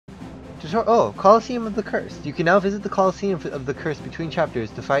Oh, Colosseum of the Cursed. You can now visit the Colosseum of the Cursed between chapters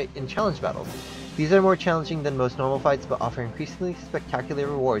to fight in challenge battles. These are more challenging than most normal fights, but offer increasingly spectacular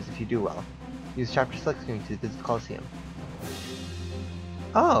rewards if you do well. Use chapter select screen to visit the Colosseum.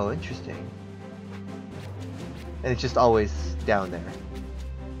 Oh, interesting. And it's just always down there.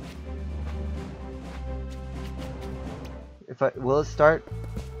 Will it start?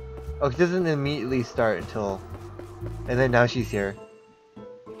 Oh, it doesn't immediately start until... And then now she's here.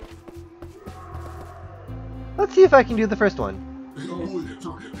 Let's see if I can do the first one.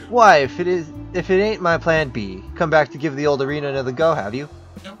 Why, if it ain't my plan B, come back to give the old arena another go, have you?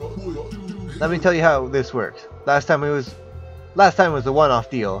 Let me tell you how this works. Last time was a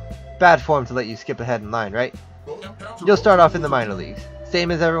one-off deal. Bad form to let you skip ahead in line, right? You'll start off in the minor leagues, same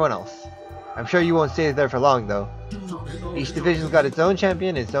as everyone else. I'm sure you won't stay there for long, though. Each division's got its own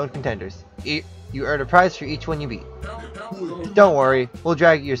champion and its own contenders. You earn a prize for each one you beat. Don't worry, we'll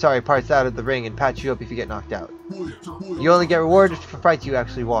drag your sorry parts out of the ring and patch you up if you get knocked out. You only get rewarded for fights you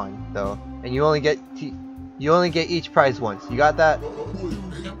actually won, though, and you only get each prize once. You got that?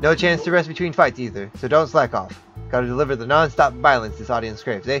 No chance to rest between fights either, so don't slack off. Gotta deliver the non-stop violence this audience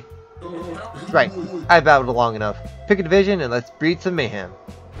craves, eh? Right, I've babbled long enough. Pick a division and let's breed some mayhem.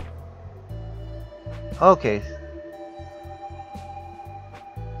 Okay.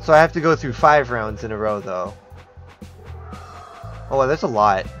 So I have to go through 5 rounds in a row, though. Oh, wow, there's a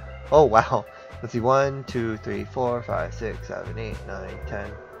lot. Oh, wow. Let's see. 1, 2, 3, 4, 5, 6, 7, 8, 9,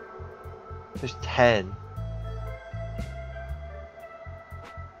 10. There's 10.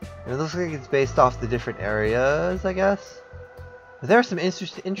 And it looks like it's based off the different areas, I guess. But there are some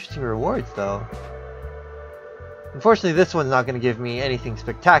interesting rewards, though. Unfortunately, this one's not going to give me anything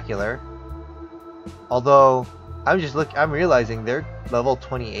spectacular. Although, I'm realizing they're level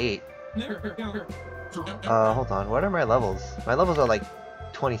 28. Hold on, what are my levels? My levels are like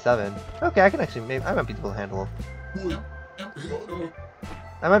 27. Okay, I can actually, I might be able to handle them.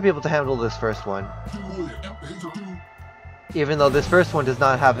 I might be able to handle this first one. Even though this first one does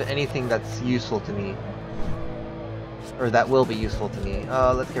not have anything that's useful to me. Or that will be useful to me.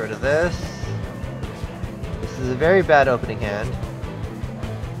 Let's get rid of this. This is a very bad opening hand.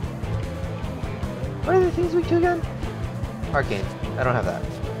 What are the things weak to again? Arcane. I don't have that.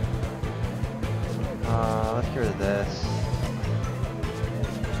 Let's get rid of this.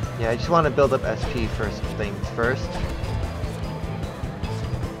 Yeah, I just want to build up SP first things first.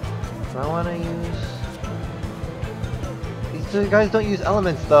 Do I want to use... These two guys don't use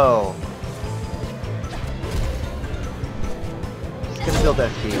elements though. Just gonna build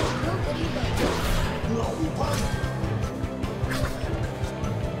SP.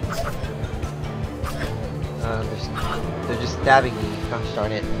 They're just stabbing me. Gosh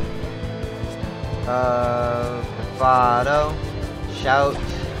darn it. Bravado. Shout.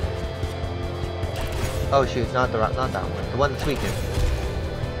 Oh shoot, not that one. The one that's weakened.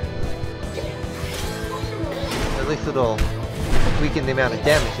 At least it'll weaken the amount of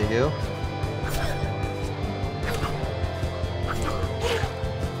damage they do.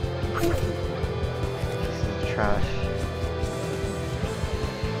 This is trash.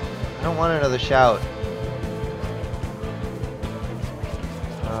 I don't want another shout.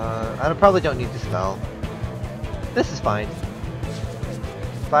 I probably don't need to spell. This is fine.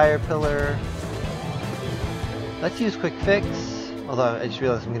 Fire Pillar. Let's use Quick Fix. Although I just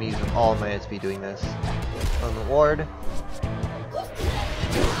realized I'm going to use all of my SP doing this. On the ward.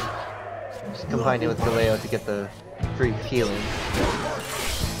 Just combine it with Galeo to get the free healing.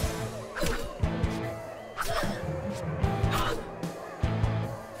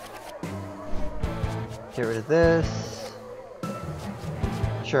 Get rid of this.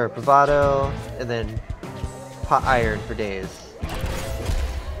 Sure, Bravado, and then Hot Iron for days.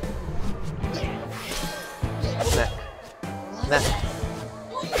 Smack. Smack.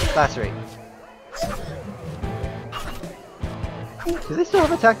 Lacerate. Do they still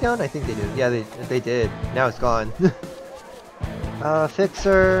have attack down? I think they do. Yeah, they did. Now it's gone.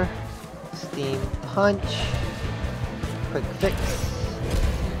 Fixer. Steam Punch. Quick Fix.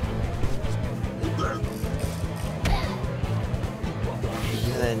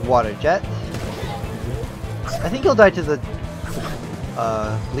 And then Water Jet. I think he'll die to the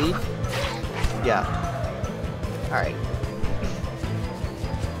bleed. Yeah. Alright.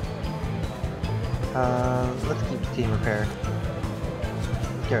 Let's keep Team Repair.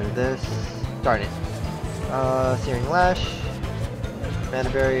 Get rid of this. Darn it. Searing Lash. Mana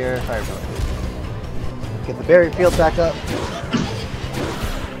Barrier. Fire Pillar. Get the barrier field back up.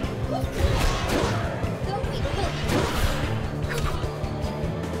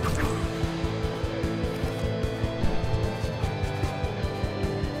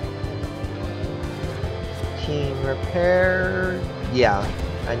 Team repair. Yeah,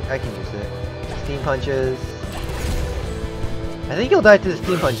 I can use it. Steam punches. I think he'll die to the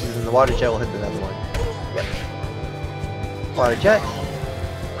steam punches and the water jet will hit the other one. Yep. Water jet.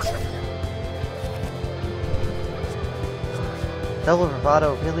 Double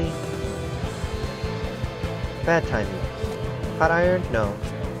bravado, really? Bad timing. Hot iron? No.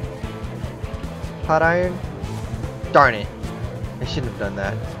 Hot iron? Darn it. I shouldn't have done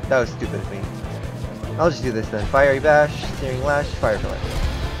that. That was stupid of me. I'll just do this then. Fiery bash, searing lash, fire pillar.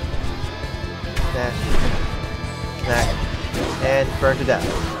 Smash. Smack. And burn to death.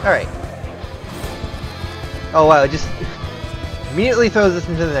 Alright. Oh wow, it just immediately throws us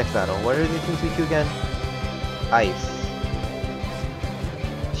into the next battle. What are these things we do again? Ice.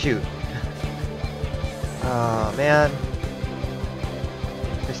 Shoot. Oh man.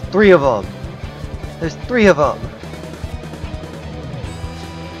 There's 3 of them. There's 3 of them.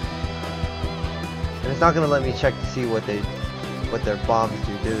 And it's not gonna let me check to see what their bombs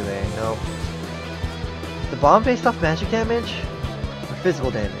do they? No. Is the bomb based off magic damage? Or physical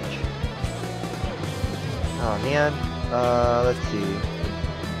damage? Oh man. Let's see.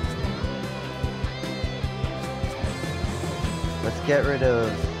 Let's get rid of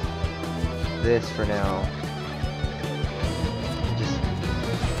this for now. Just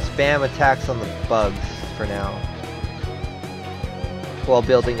spam attacks on the bugs for now. While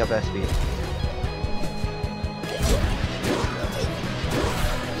building up SP.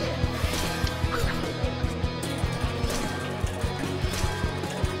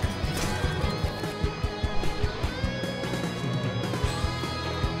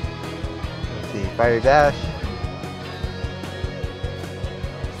 Let's see, Fiery Bash.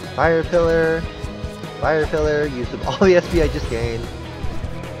 Fire Pillar. Fire Pillar, used up all the SP I just gained.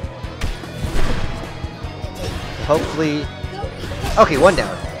 Hopefully... Okay, 1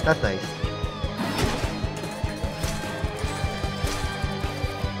 down. That's nice.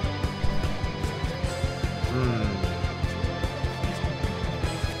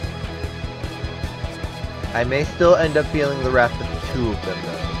 I may still end up feeling the wrath of 2 of them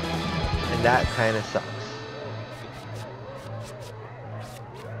though. And that kinda sucks.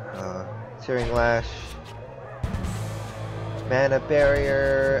 Searing Lash. Mana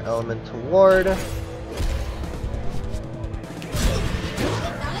Barrier. Elemental Ward.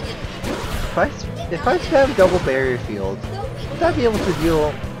 If I spam double barrier field, would I be able to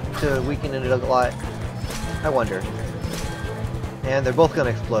weaken it a lot? I wonder. And they're both gonna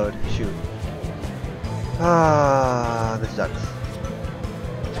explode. Shoot. Ah, this sucks.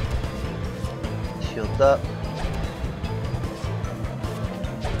 Shields up.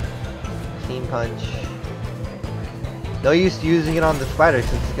 Steam punch. No use using it on the spider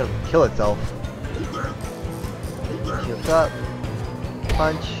since it's gonna kill itself. Shields up.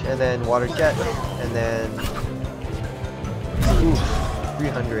 Punch, and then water jet, and then oof,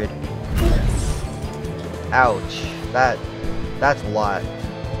 300. Ouch. That's a lot.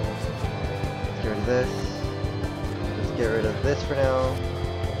 Let's get rid of this. Let's get rid of this for now.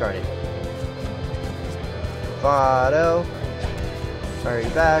 Darn it. Vado. Fiery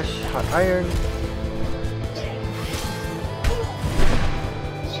Bash, Hot Iron.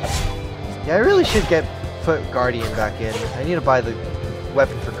 Yeah, I really should put Guardian back in. I need to buy the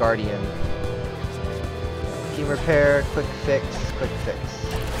weapon for Guardian. Team repair, quick fix, quick fix.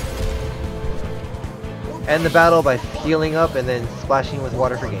 End the battle by healing up and then splashing with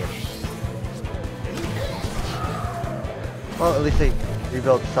water for game. Well, at least I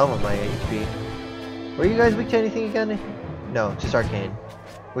rebuilt some of my HP. Were you guys weak to anything again? No, just Arcane.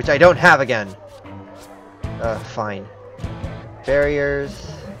 Which I don't have again! Fine.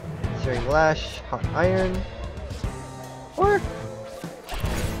 Barriers, Searing Lash, Hot Iron. Or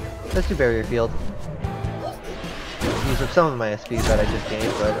let's do Barrier Field. Use up some of my SP that I just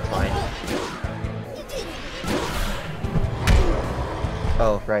gained, but fine.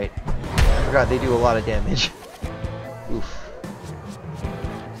 Oh, right. I forgot they do a lot of damage. Oof.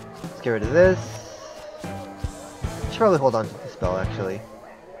 Let's get rid of this. Should probably hold on to the spell, actually.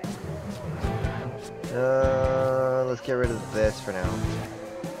 Let's get rid of this for now.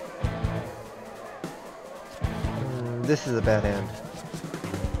 This is a bad hand.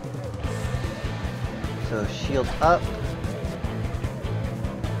 So shield up.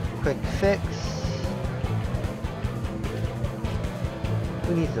 Quick fix.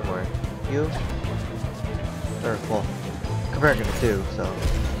 Who needs it more? You? Or, well, compared to the 2, so.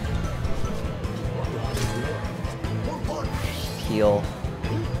 Heal.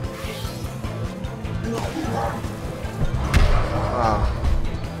 Wow.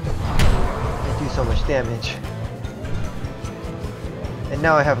 They do so much damage. And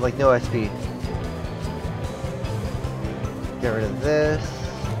now I have like no SP. Get rid of this.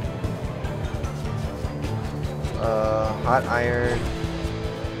 Hot iron.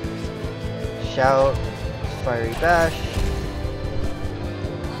 Shout. Fiery bash.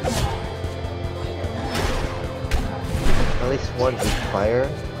 At least one's with fire.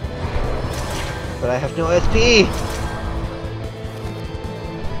 But I have no SP!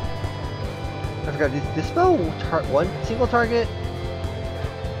 I forgot, did Dispel one single target?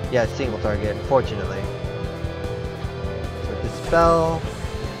 Yeah, single target, unfortunately. So Dispel,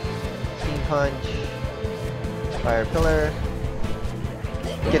 Steam Punch, Fire Pillar.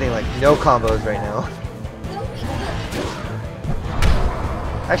 Getting like no combos right now.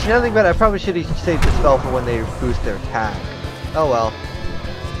 Actually, now that I think about it, I probably should have saved Dispel for when they boost their attack. Oh well.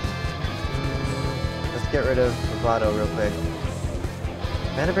 Let's get rid of Bravado real quick.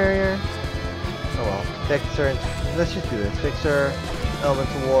 Mana Barrier? Oh well. Fixer. Let's just do this. Fixer.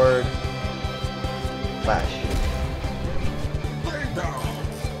 Elemental Ward. Flash.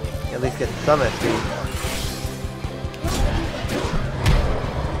 At least get some SP.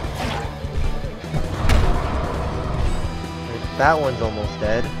 That one's almost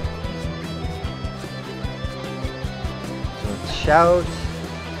dead. So let's shout.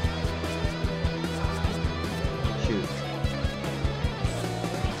 Shoot.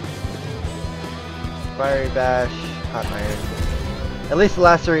 Fiery Bash. Hot Iron. At least the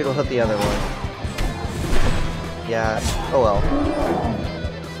Lacerate will hit the other one. Yeah. Oh well.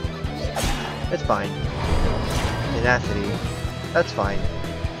 It's fine. Tenacity. That's fine.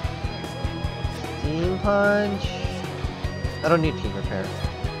 Steam Punch. I don't need Team Repair.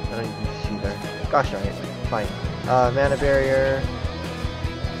 I don't need this either. Gosh darn it. Fine. Mana Barrier.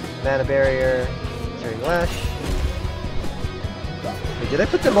 Mana Barrier. Searing Lash. Wait, did I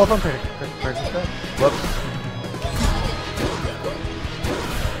put them both on Persistent? Whoops.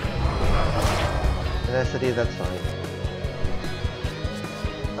 Tenacity, that's fine.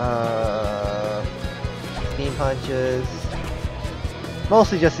 Steam Punches.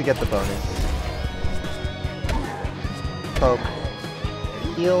 Mostly just to get the bonus. Poke.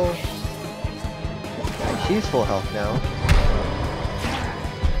 Heal. She's full health now.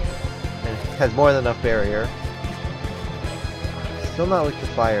 And has more than enough barrier. Still not weak to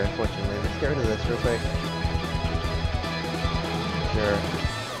fire, unfortunately. Let's get rid of this real quick. Sure.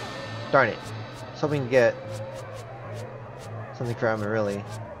 Darn it. I was hoping to get something for Amarilli.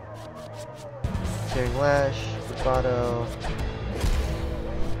 Searing Lash, Bravado.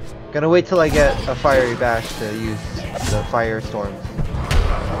 Gonna wait till I get a Fiery Bash to use the Fire Storms.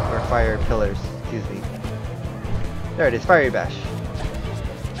 Or Fire Pillars, excuse me. There it is, Fiery Bash.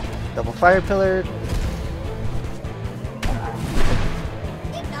 Double Fire Pillar.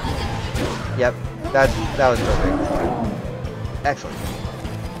 Yep, that was perfect. Excellent.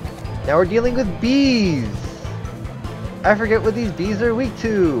 Now we're dealing with bees! I forget what these bees are weak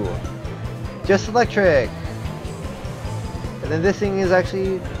to! Just electric! And then this thing is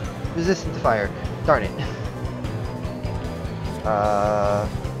actually resistant to fire. Darn it.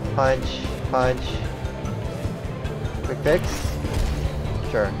 Punch, punch. Quick fix?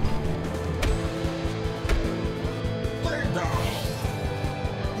 Sure.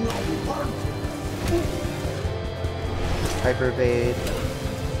 Hyper evade.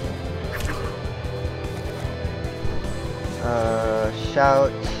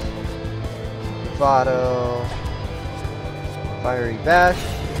 Shout. Bravado. Fiery Bash.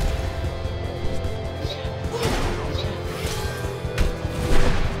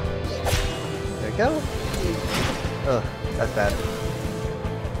 There we go. Ugh, that's bad.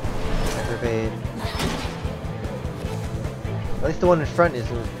 Hyper evade. At least the one in front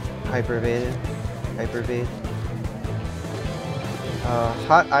isn't hyper evaded. Hyper evade.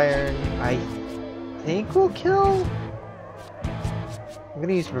 Hot Iron, I think will kill? I'm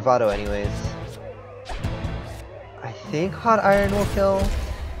gonna use Bravado anyways. I think Hot Iron will kill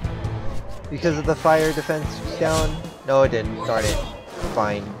because of the fire defense down. No, it didn't. Darn it.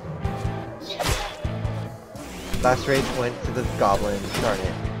 Fine. Last rate went to the Goblin. Darn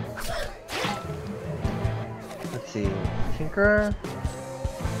it. Let's see. Tinkerer?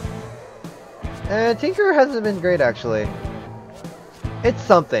 Tinkerer hasn't been great actually. It's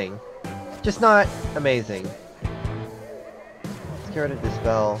something. Just not amazing. Let's get rid of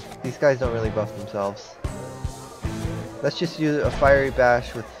Dispel. These guys don't really buff themselves. Let's just use a Fiery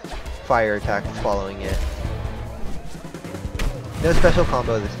Bash with fire attacks following it. No special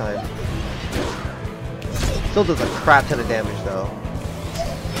combo this time. Still does a crap ton of damage though.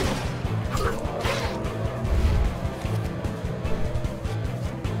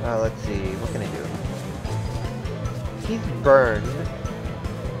 Let's see, what can I do? He's burned,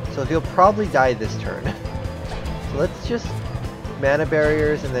 so he'll probably die this turn. So let's just mana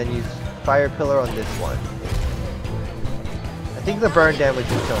barriers and then use fire pillar on this one. I think the burn damage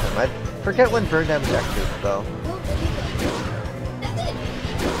will kill him. I forget when burn damage activates though.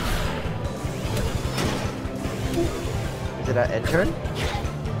 Is it at end turn?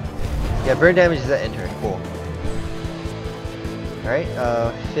 Yeah, burn damage is at end turn. Cool. Alright,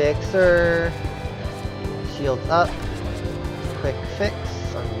 Fixer. Shields up. Quick fix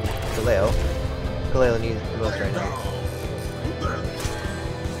on Galeo. Galeo needs the most right now.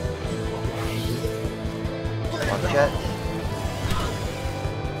 On Jet.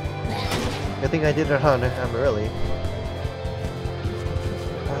 Good thing I did it on early.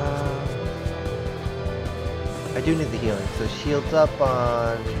 I do need the healing, so shields up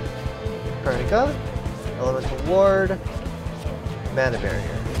on Pernica, Elemental Ward, Mana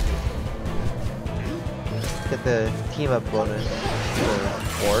Barrier. Get the team up bonus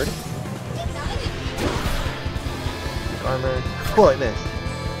for Ward. Armor. Cool, I missed.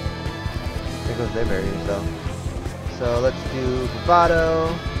 There goes their barriers though. So let's do Bravado,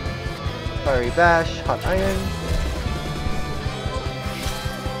 Fiery Bash, Hot Iron.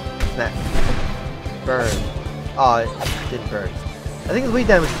 Snap. Burn. Oh, it didn't burn. I think the bleed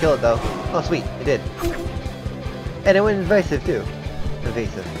damage to kill it though. Oh sweet, it did. And it went invasive too.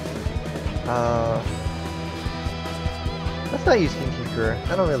 Evasive. Let's not use King Tinkerer.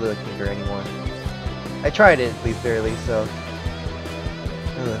 I don't really like Tinkerer anymore. I tried it at least barely, so...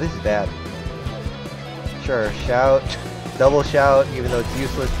 Ugh, this is bad. Sure, shout. Double shout, even though it's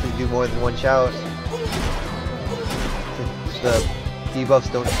useless to do more than one shout. Since the debuffs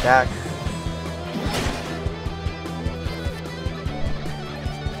don't stack.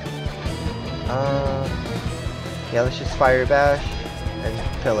 Yeah, let's just Fire Bash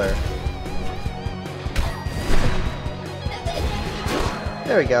and Pillar.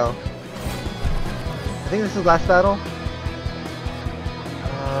 There we go. I think this is last battle.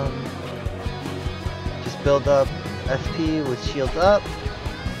 Just build up SP with shields up.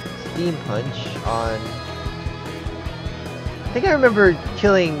 Steam Punch on... I think I remember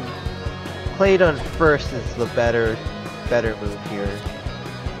killing Claydon first is the better move here.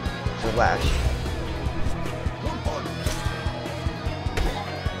 So Lash.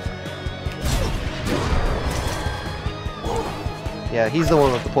 Yeah, he's the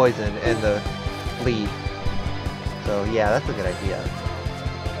one with the poison and the bleed. So yeah, that's a good idea.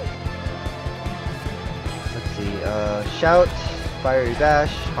 Let's see, Shout, Fiery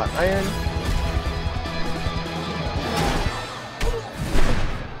Bash, Hot Iron.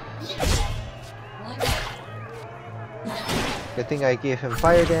 Good thing I gave him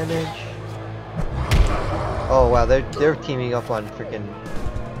fire damage. Oh wow, they're teaming up on freaking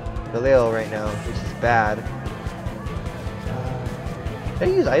Galeo right now, which is bad. Can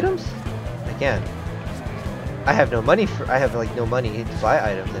I use items? I can. I have no money for. I have like no money to buy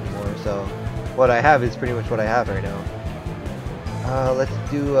items anymore. So what I have is pretty much what I have right now. Let's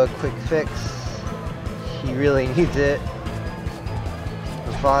do a quick fix. He really needs it.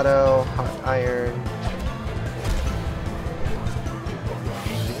 Bravado, Hot Iron.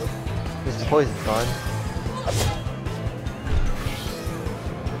 This poison's gone.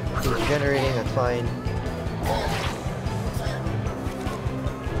 He's generating. That's fine.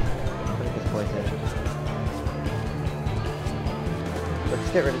 Let's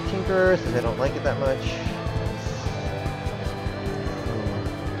get rid of Tinkerer since I don't like it that much.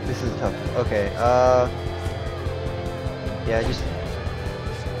 This is tough. Okay, yeah,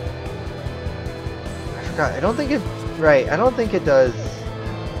 I forgot. I don't think it... Right, I don't think it does...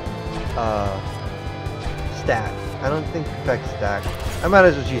 stat. I don't think it affects stack. I might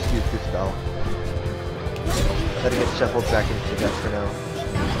as well just use this spell. Let it get shuffled back into the deck for now.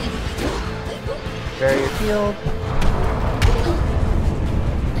 Barrier field.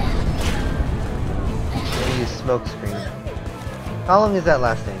 Let me use smoke screen. How long is that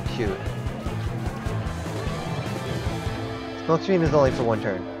lasting? Shoot. Smoke screen is only for one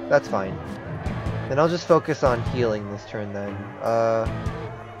turn. That's fine. Then I'll just focus on healing this turn then.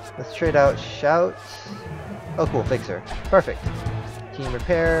 Let's trade out Shout. Oh cool, Fixer. Perfect. Team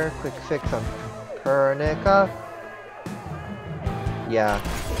Repair, quick fix on Pernica. Yeah.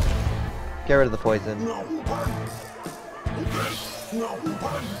 Get rid of the poison.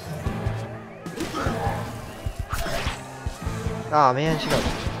 Aw man, she got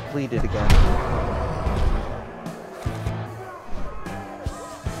bleeded again.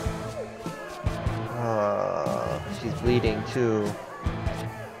 She's bleeding too.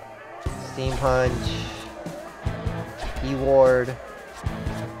 Steam Punch. E-Ward.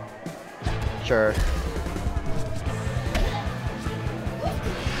 Sure.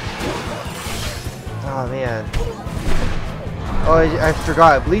 Oh man. Oh, I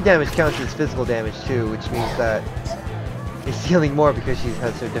forgot. Bleed damage counts as physical damage too, which means that it's healing more because she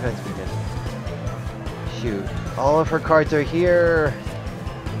has her defense weakened. Shoot. All of her cards are here.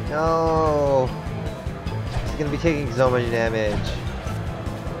 No. She's gonna be taking so much damage.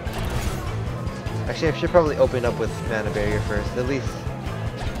 Actually, I should probably open up with Mana Barrier first. At least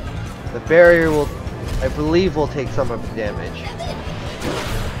the barrier will, I believe, will take some of the damage.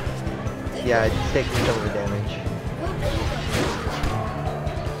 Yeah, it's taking some of the damage.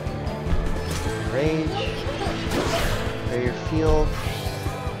 Rage. Barrier field.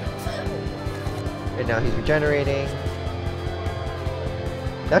 And now he's regenerating.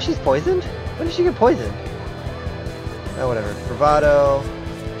 Now she's poisoned? When did she get poisoned? Oh, whatever. Bravado.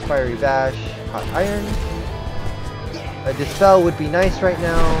 Fiery Bash. Hot Iron. A Dispel would be nice right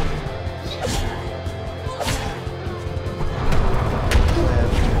now.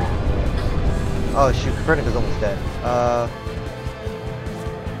 Oh shoot, Copernicus almost dead.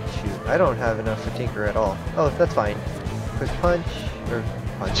 Shoot, I don't have enough for Tinker at all. Oh, that's fine. Quick punch, or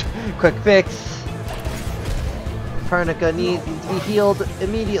punch. Quick fix. Copernica needs to be healed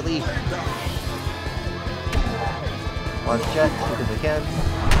immediately. Launch jet because I can.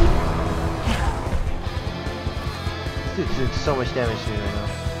 This dude's doing so much damage to me right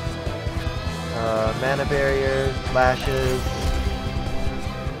now. Mana barriers, lashes.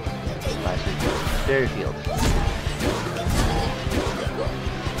 Barrier field.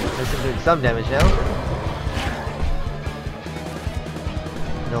 This is doing some damage now.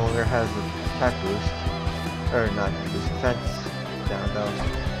 No longer has the attack boost. Or not boost, defense. Down though.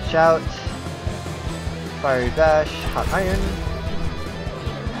 Shout. Fiery Bash. Hot Iron.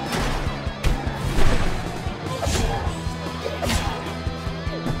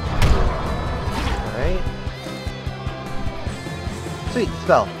 Alright. Sweet,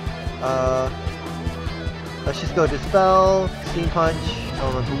 spell. Let's just go Dispel, Steam Punch,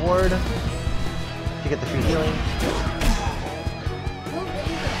 Elemental Ward to get the free healing.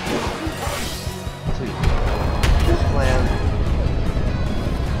 Sweet. Slam.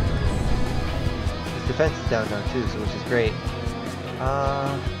 His defense is down now too, so which is great.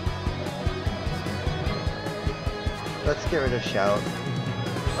 Let's get rid of Shout.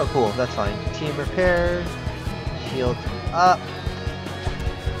 Oh cool, that's fine. Team Repair, Shield up.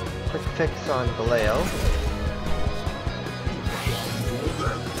 Quick fix on Galeo.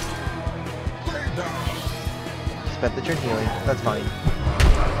 Spent the turn healing. That's fine.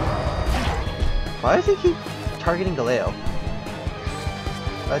 Why does he keep targeting Galeo?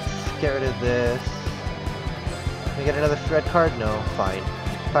 Let's get rid of this. Can we get another thread card? No. Fine.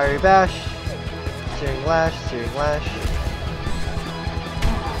 Fiery Bash. Searing Lash. Searing Lash.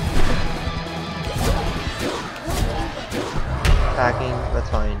 Attacking. That's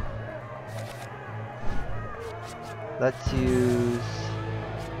fine. Let's use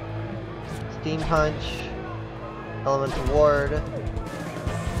Steam Punch, Elemental Ward,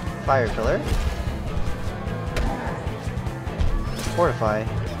 Fire Pillar, Fortify.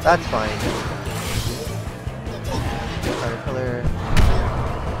 That's fine. Fire Pillar.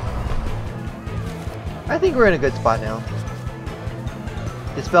 I think we're in a good spot now.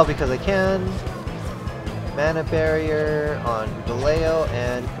 Dispel because I can. Mana Barrier on Galeo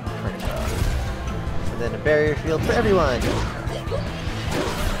and Copernica. And then a barrier field for everyone!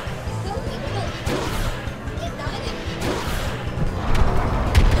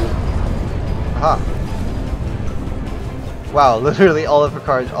 Aha! Wow, literally all of the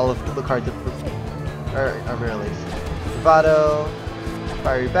cards are armor release. Bravado,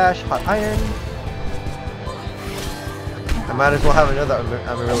 Fiery Bash, Hot Iron. I might as well have another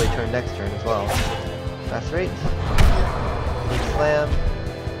Amarylli turn next turn as well. That's right. Slam.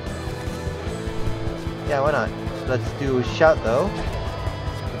 Yeah, why not? Let's do a Shout though.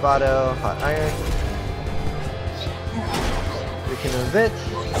 Bravado, Hot Iron. We can move it.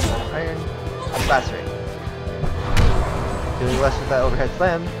 Hot Iron. Blast Ray. Doing less with that overhead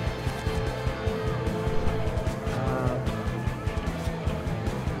slam.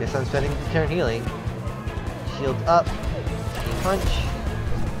 Guess I'm spending the turn healing. Shield up. Steam Punch.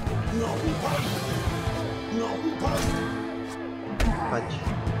 Punch.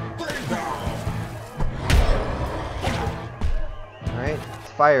 Alright,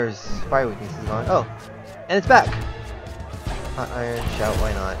 fire weakness is on. Oh! And it's back! Hot Iron, Shout,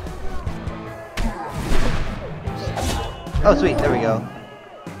 why not? Oh sweet, there we go.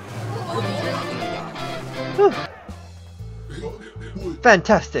 Whew.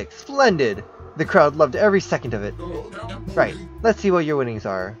 Fantastic! Splendid! The crowd loved every second of it. Right, let's see what your winnings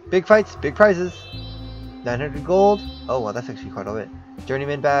are. Big fights, big prizes. 900 gold. Oh, well, that's actually quite a bit.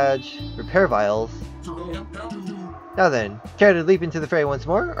 Journeyman badge. Repair vials. Now then, care to leap into the fray once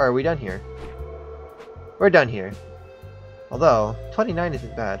more, or are we done here? We're done here. Although, 29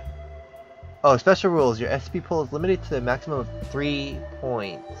 isn't bad. Oh, special rules. Your SP pull is limited to a maximum of 3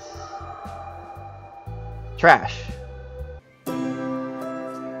 points. Trash.